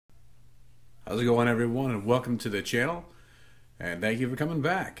How's it going, everyone, and welcome to the channel, and thank you for coming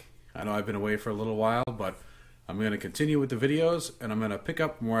back. I know I've been away for a little while, but I'm going to continue with the videos, and I'm going to pick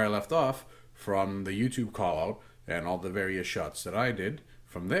up from where I left off from the YouTube call-out and all the various shots that I did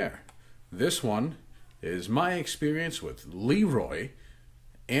from there. This one is my experience with Leroy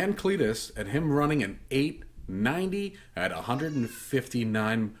and Cletus and him running an 890 at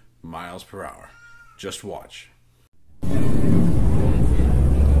 159 miles per hour. Just watch.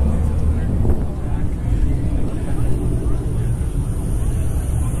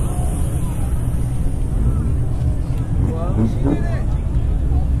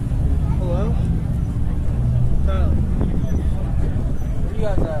 Hello? Tyler. Where you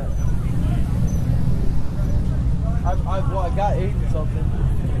guys at? I got 8 or something.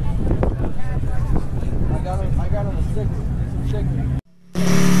 I got him a 6. Some chicken.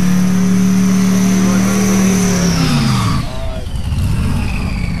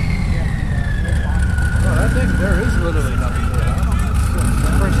 I think there is literally nothing to it. It's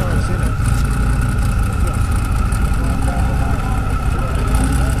the first time I've seen it.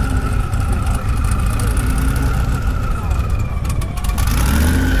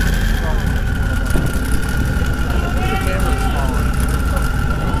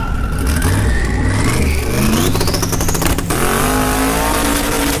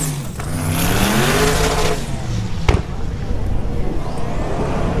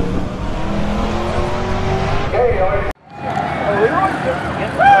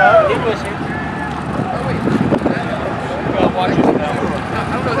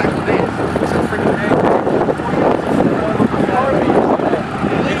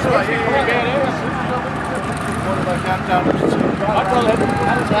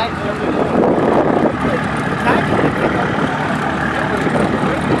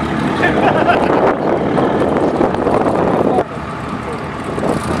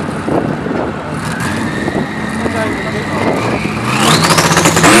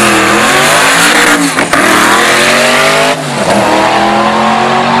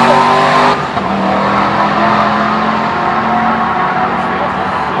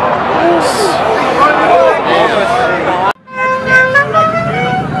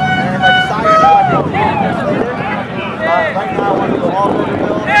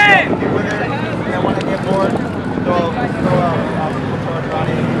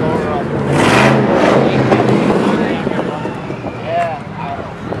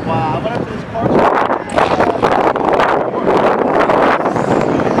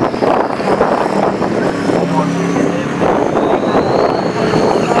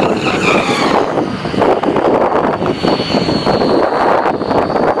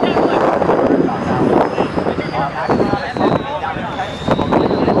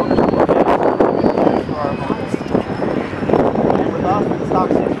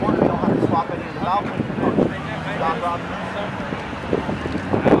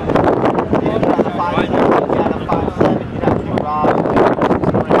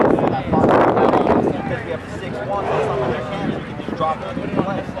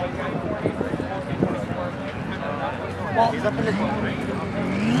 He's up in the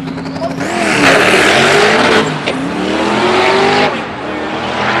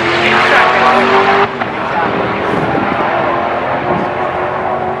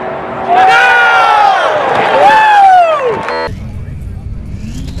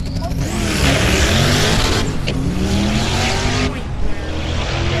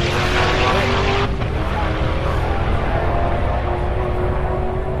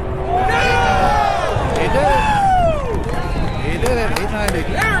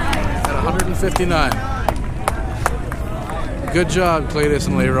at 159. Good job, Cletus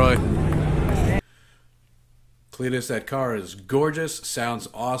and Leroy. Cletus, that car is gorgeous, sounds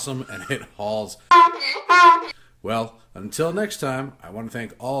awesome, and it hauls. Well, until next time, I want to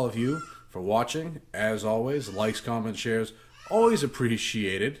thank all of you for watching. As always, likes, comments, shares, always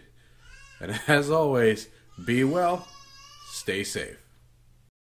appreciated. And as always, be well, stay safe.